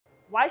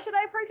Why should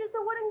I purchase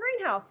a wooden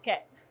greenhouse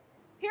kit?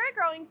 Here at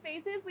Growing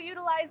Spaces, we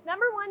utilize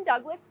 #1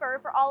 Douglas fir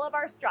for all of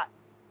our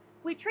struts.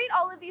 We treat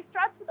all of these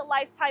struts with a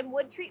lifetime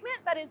wood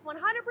treatment that is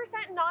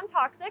 100%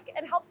 non-toxic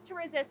and helps to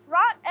resist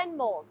rot and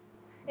mold.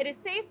 It is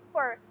safe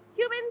for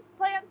humans,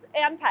 plants,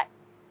 and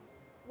pets.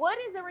 Wood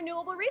is a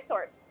renewable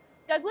resource.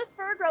 Douglas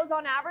fir grows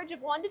on average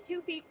of 1 to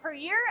 2 feet per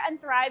year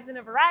and thrives in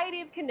a variety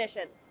of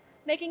conditions,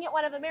 making it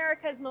one of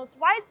America's most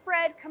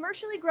widespread,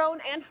 commercially grown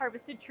and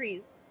harvested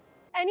trees.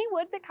 Any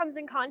wood that comes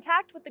in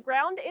contact with the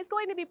ground is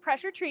going to be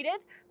pressure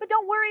treated, but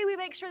don't worry, we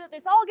make sure that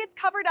this all gets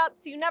covered up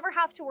so you never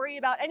have to worry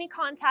about any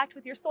contact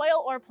with your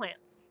soil or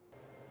plants.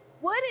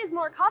 Wood is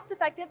more cost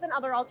effective than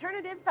other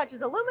alternatives such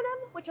as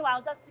aluminum, which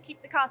allows us to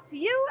keep the cost to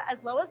you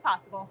as low as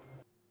possible.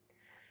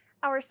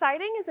 Our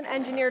siding is an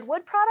engineered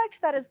wood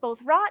product that is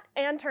both rot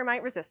and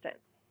termite resistant.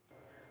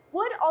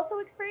 Wood also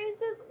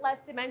experiences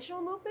less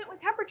dimensional movement with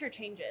temperature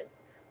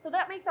changes, so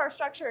that makes our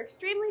structure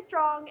extremely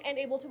strong and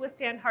able to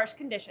withstand harsh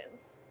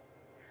conditions.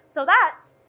 So that's